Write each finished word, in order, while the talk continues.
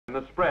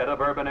the spread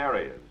of urban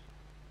areas.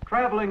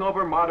 Traveling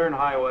over modern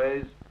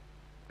highways,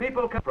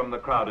 people come from the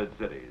crowded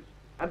cities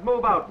and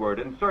move outward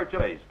in search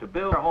of space to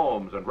build their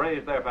homes and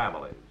raise their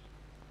families.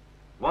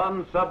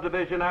 One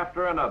subdivision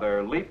after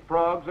another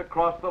leapfrogs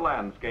across the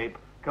landscape,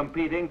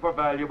 competing for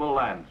valuable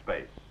land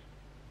space.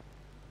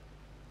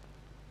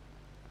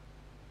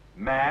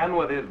 Man,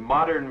 with his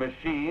modern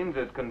machines,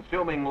 is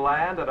consuming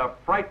land at a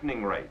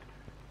frightening rate.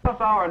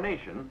 Across our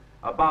nation,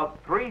 about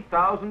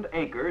 3,000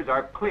 acres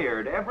are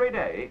cleared every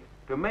day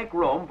to make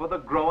room for the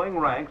growing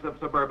ranks of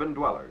suburban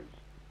dwellers.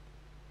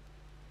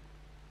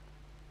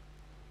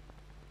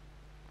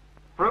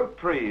 Fruit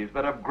trees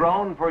that have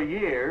grown for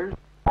years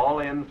fall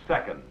in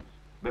seconds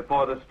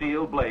before the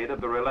steel blade of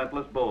the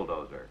relentless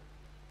bulldozer.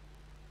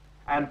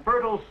 And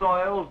fertile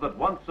soils that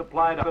once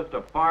supplied a harvest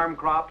of farm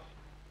crops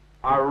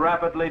are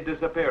rapidly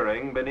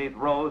disappearing beneath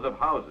rows of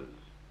houses.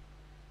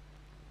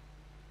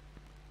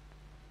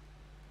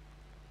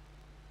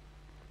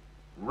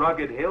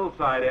 Rugged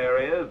hillside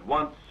areas,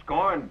 once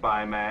scorned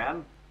by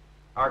man,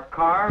 are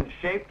carved and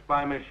shaped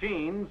by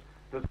machines.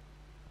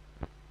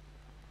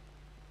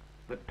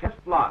 The test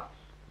lots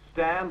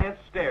stand at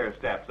stair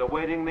steps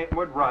awaiting the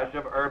upward rush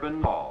of urban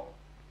sprawl.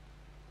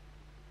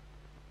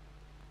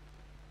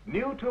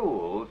 New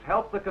tools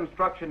help the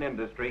construction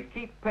industry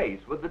keep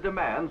pace with the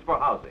demands for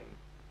housing.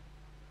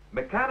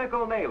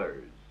 Mechanical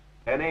nailers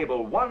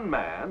enable one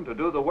man to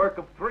do the work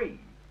of three.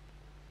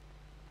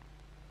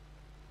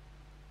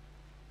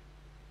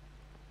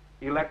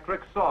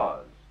 Electric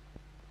saws,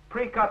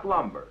 pre-cut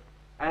lumber,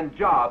 and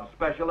job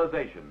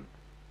specialization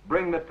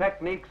bring the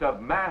techniques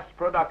of mass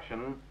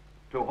production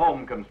to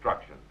home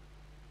construction.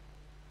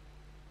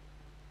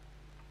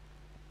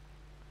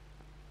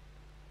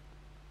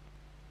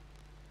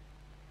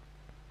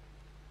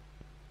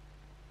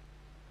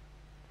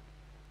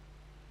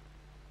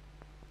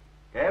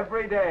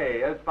 Every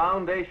day, as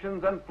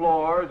foundations and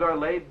floors are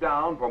laid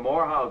down for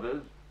more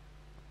houses,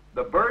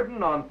 the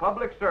burden on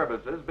public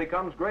services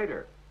becomes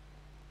greater.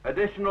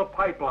 Additional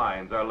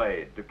pipelines are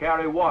laid to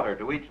carry water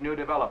to each new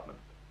development.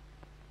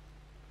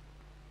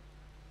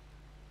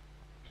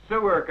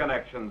 Sewer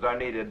connections are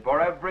needed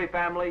for every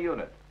family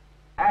unit,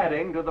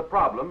 adding to the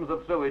problems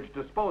of sewage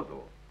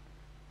disposal.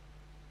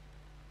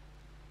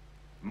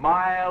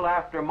 Mile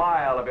after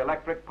mile of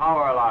electric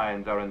power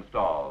lines are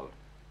installed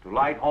to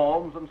light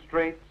homes and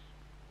streets,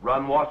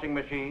 run washing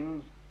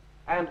machines,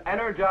 and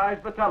energize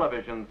the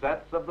television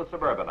sets of the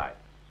suburbanites.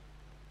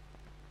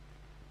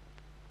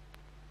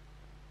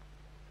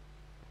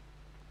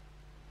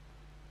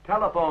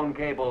 Telephone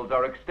cables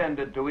are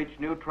extended to each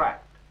new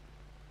tract.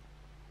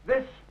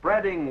 This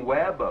spreading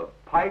web of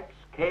pipes,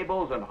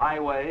 cables, and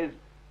highways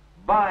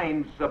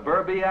binds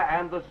suburbia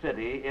and the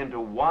city into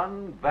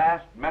one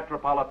vast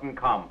metropolitan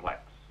complex.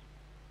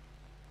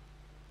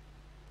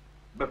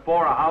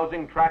 Before a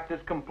housing tract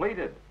is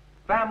completed,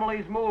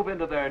 families move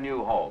into their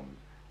new homes,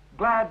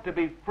 glad to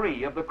be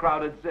free of the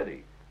crowded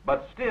city,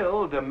 but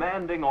still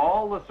demanding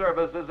all the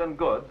services and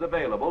goods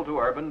available to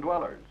urban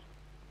dwellers.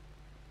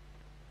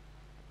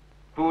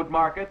 Food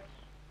markets,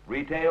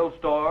 retail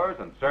stores,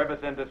 and service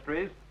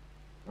industries,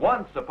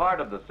 once a part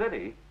of the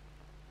city,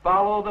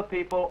 follow the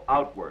people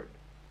outward.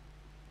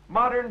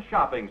 Modern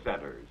shopping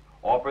centers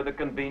offer the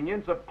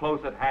convenience of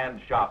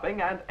close-at-hand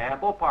shopping and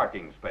ample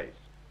parking space.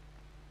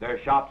 Their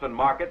shops and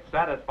markets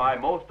satisfy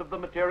most of the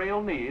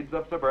material needs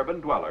of suburban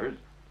dwellers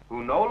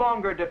who no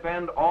longer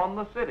depend on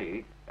the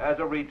city as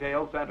a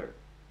retail center.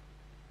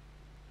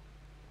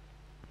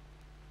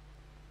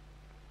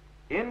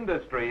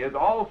 Industry is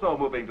also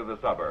moving to the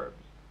suburbs,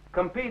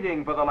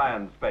 competing for the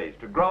land space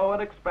to grow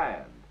and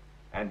expand,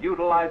 and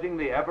utilizing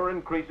the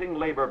ever-increasing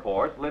labor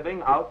force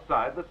living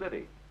outside the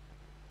city.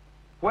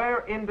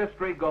 Where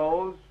industry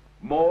goes,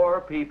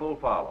 more people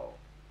follow,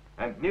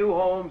 and new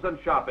homes and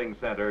shopping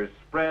centers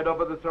spread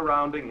over the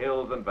surrounding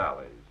hills and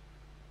valleys.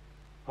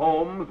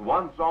 Homes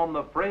once on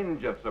the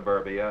fringe of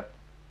suburbia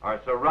are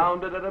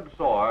surrounded and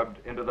absorbed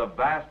into the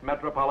vast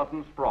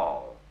metropolitan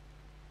sprawl.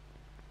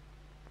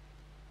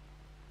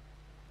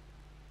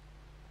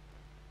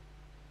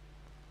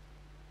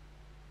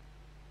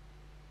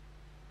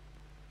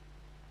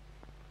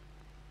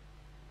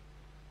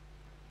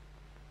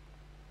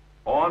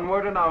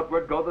 Onward and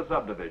outward go the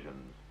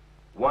subdivisions.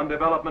 One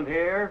development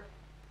here,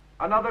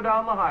 another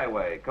down the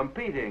highway,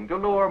 competing to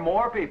lure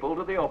more people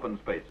to the open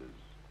spaces.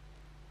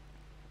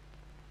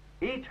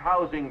 Each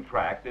housing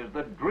tract is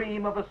the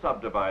dream of a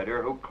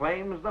subdivider who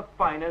claims the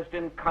finest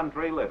in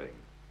country living.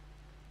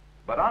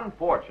 But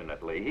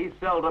unfortunately, he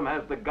seldom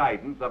has the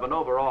guidance of an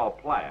overall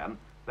plan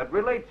that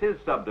relates his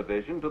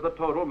subdivision to the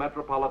total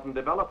metropolitan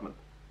development.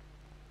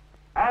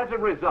 As a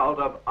result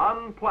of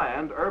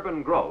unplanned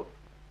urban growth,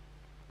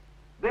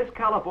 this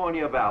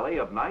California valley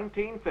of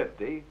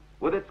 1950,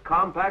 with its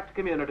compact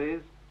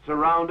communities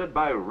surrounded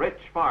by rich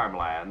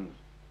farmlands,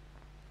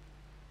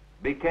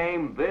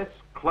 became this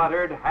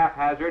cluttered,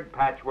 haphazard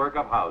patchwork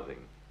of housing,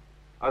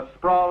 a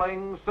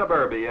sprawling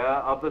suburbia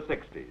of the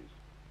 60s.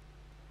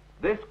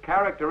 This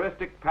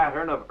characteristic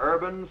pattern of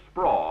urban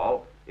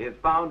sprawl is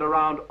found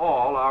around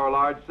all our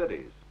large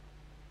cities.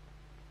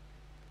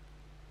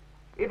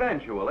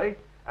 Eventually,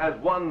 as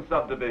one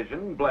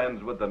subdivision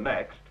blends with the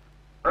next,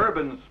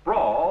 urban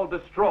sprawl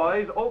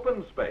destroys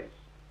open space,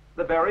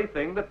 the very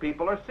thing that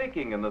people are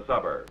seeking in the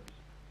suburbs.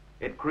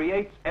 It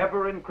creates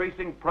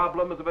ever-increasing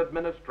problems of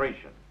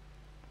administration.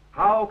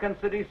 How can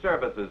city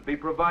services be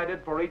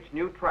provided for each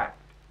new tract?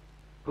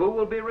 Who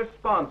will be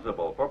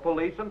responsible for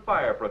police and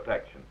fire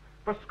protection,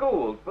 for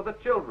schools for the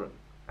children,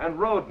 and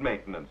road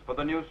maintenance for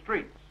the new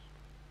streets?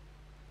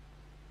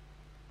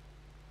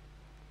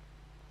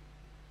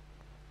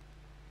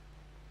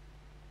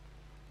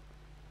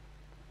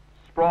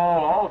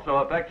 Sprawl also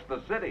affects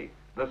the city,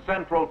 the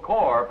central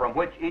core from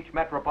which each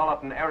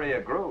metropolitan area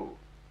grew.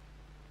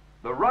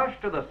 The rush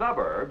to the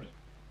suburbs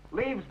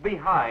leaves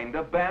behind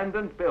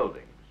abandoned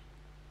buildings,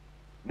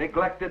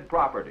 neglected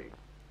property,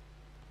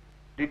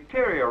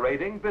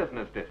 deteriorating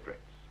business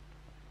districts.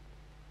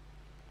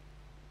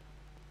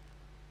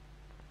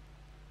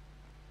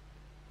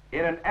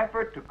 In an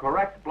effort to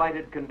correct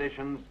blighted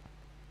conditions,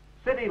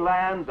 city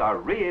lands are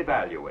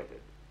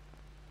re-evaluated,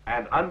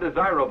 and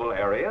undesirable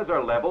areas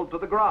are leveled to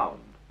the ground.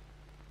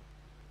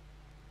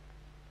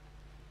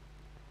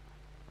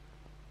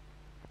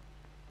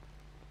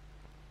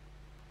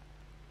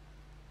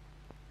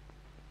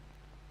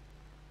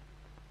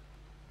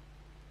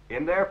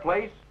 In their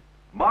place,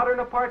 modern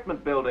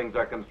apartment buildings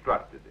are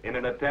constructed in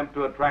an attempt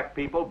to attract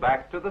people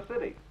back to the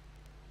city.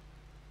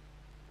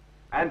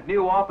 And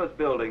new office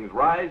buildings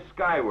rise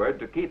skyward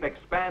to keep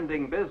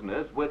expanding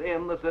business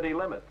within the city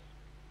limits.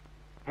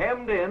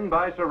 Hemmed in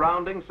by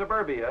surrounding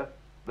suburbia,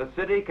 the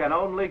city can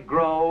only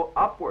grow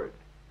upward.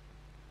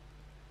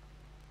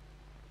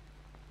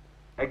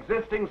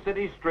 Existing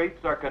city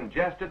streets are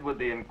congested with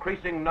the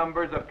increasing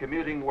numbers of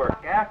commuting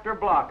work. After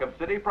block of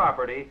city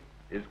property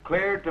is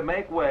cleared to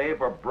make way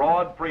for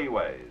broad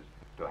freeways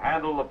to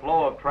handle the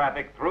flow of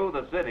traffic through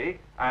the city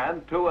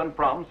and to and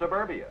from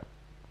suburbia.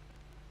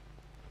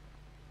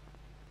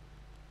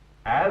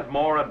 As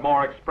more and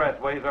more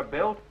expressways are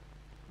built,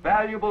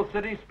 valuable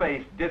city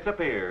space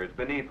disappears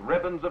beneath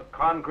ribbons of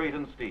concrete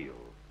and steel.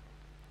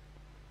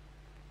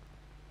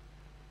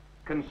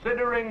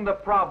 Considering the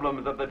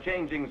problems of the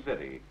changing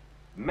city,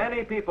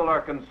 many people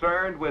are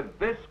concerned with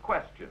this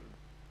question: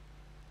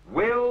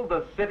 will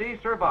the city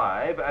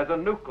survive as a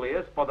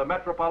nucleus for the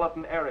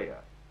metropolitan area?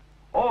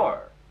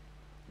 Or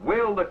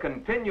will the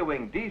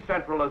continuing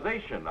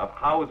decentralization of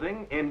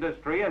housing,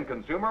 industry, and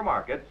consumer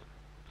markets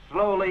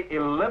slowly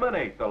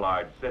eliminate the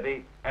large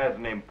city as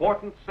an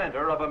important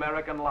center of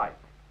American life?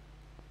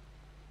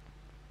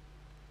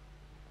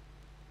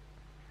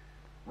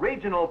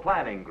 Regional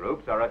planning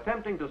groups are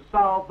attempting to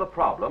solve the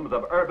problems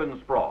of urban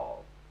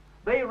sprawl.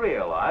 They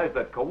realize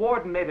that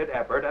coordinated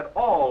effort at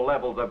all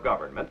levels of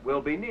government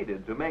will be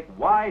needed to make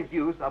wise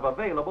use of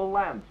available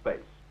land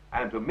space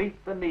and to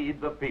meet the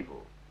needs of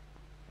people.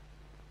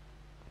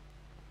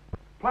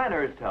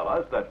 Planners tell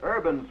us that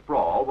urban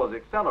sprawl was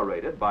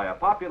accelerated by a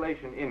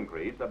population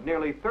increase of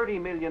nearly 30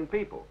 million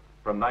people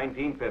from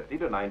 1950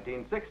 to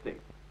 1960,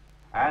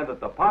 and that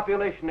the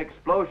population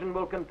explosion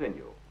will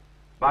continue.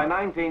 By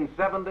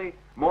 1970,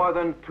 more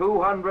than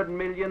 200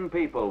 million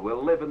people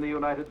will live in the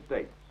United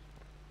States.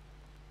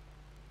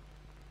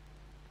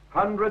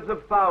 Hundreds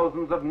of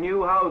thousands of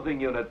new housing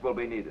units will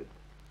be needed.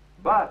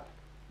 But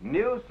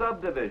new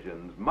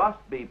subdivisions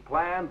must be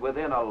planned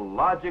within a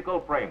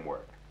logical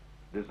framework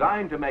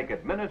designed to make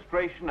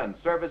administration and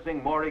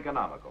servicing more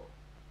economical.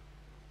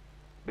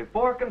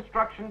 Before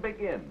construction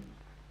begins,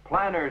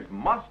 planners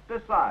must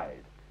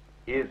decide,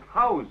 is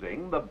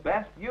housing the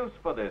best use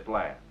for this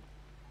land?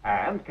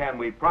 And can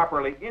we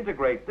properly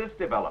integrate this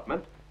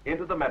development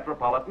into the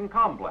metropolitan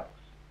complex?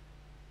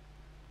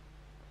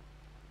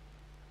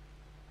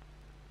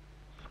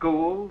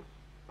 Schools,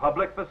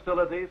 public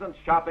facilities, and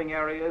shopping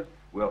areas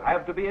will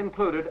have to be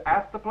included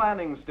at the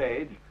planning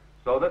stage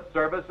so that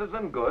services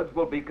and goods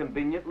will be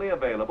conveniently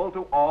available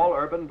to all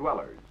urban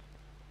dwellers.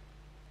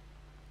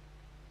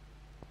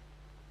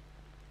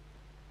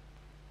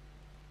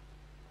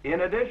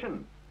 In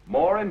addition,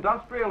 more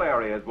industrial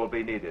areas will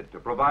be needed to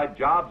provide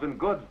jobs and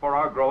goods for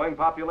our growing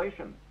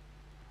population.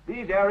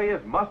 These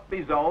areas must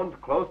be zoned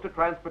close to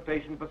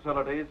transportation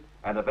facilities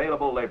and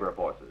available labor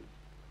forces.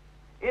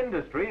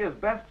 Industry is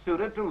best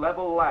suited to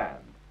level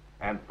land,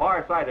 and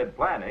far-sighted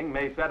planning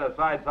may set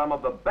aside some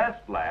of the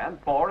best land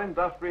for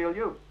industrial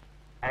use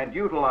and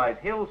utilize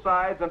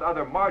hillsides and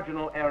other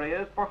marginal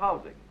areas for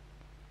housing.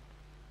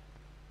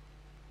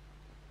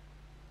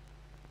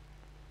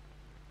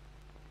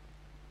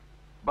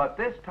 But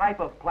this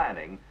type of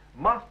planning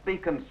must be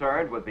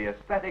concerned with the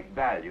aesthetic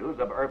values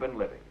of urban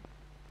living.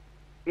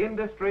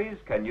 Industries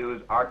can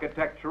use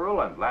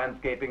architectural and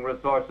landscaping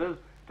resources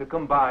to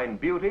combine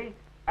beauty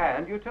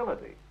and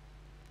utility.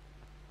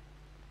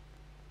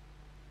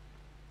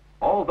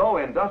 Although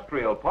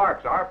industrial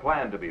parks are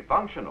planned to be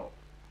functional,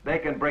 they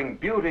can bring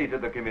beauty to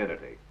the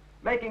community,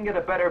 making it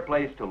a better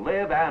place to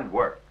live and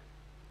work.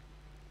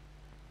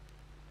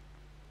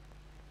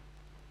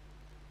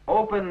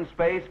 Open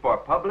space for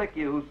public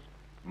use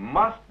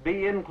must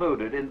be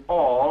included in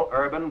all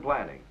urban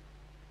planning.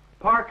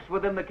 Parks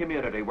within the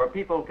community where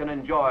people can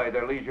enjoy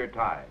their leisure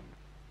time,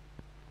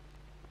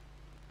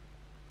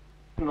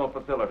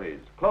 facilities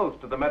close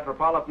to the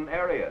metropolitan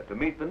area to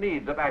meet the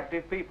needs of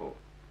active people.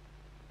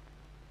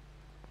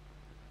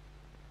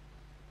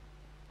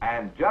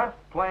 And just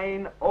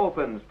plain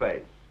open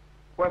space,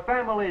 where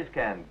families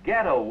can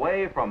get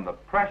away from the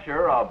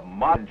pressure of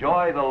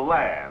enjoy the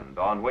land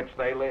on which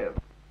they live.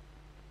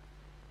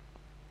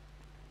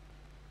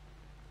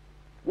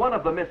 One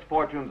of the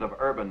misfortunes of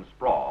urban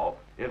sprawl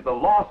is the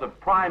loss of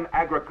prime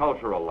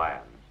agricultural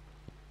lands.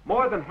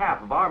 More than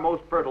half of our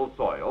most fertile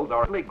soils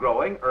are actually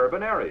growing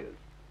urban areas.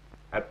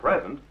 At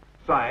present,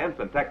 science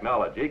and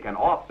technology can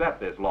offset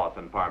this loss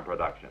in farm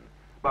production.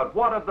 But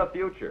what of the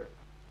future?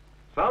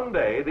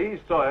 Someday, these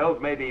soils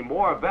may be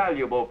more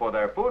valuable for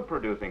their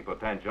food-producing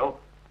potential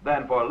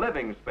than for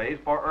living space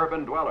for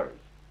urban dwellers.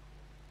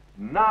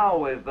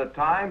 Now is the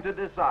time to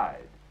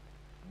decide.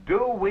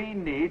 Do we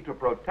need to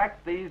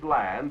protect these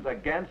lands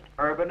against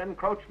urban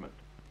encroachment?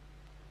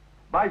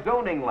 By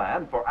zoning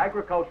land for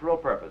agricultural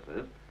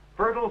purposes,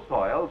 fertile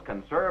soils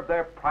can serve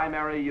their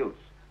primary use,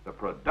 the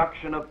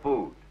production of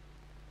food.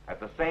 At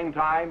the same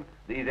time,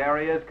 these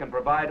areas can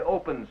provide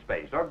open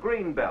space or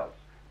green belts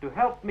to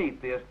help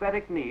meet the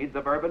aesthetic needs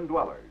of urban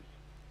dwellers.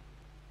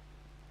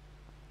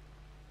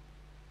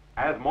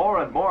 As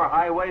more and more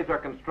highways are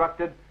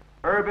constructed,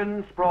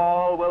 urban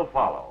sprawl will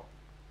follow,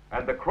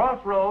 and the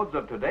crossroads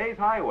of today's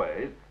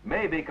highways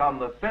may become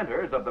the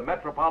centers of the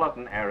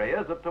metropolitan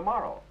areas of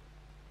tomorrow.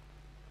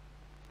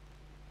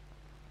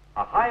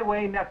 A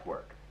highway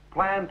network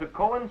planned to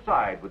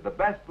coincide with the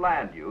best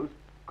land use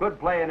could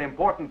play an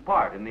important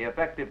part in the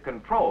effective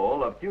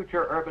control of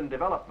future urban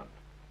development.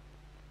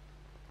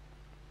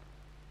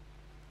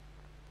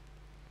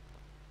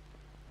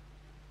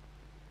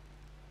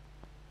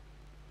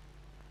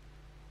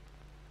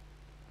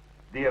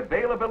 The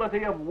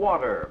availability of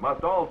water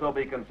must also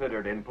be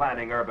considered in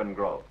planning urban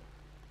growth.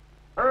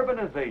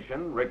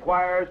 Urbanization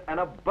requires an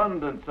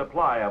abundant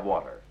supply of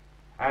water,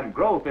 and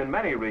growth in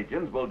many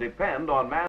regions will depend on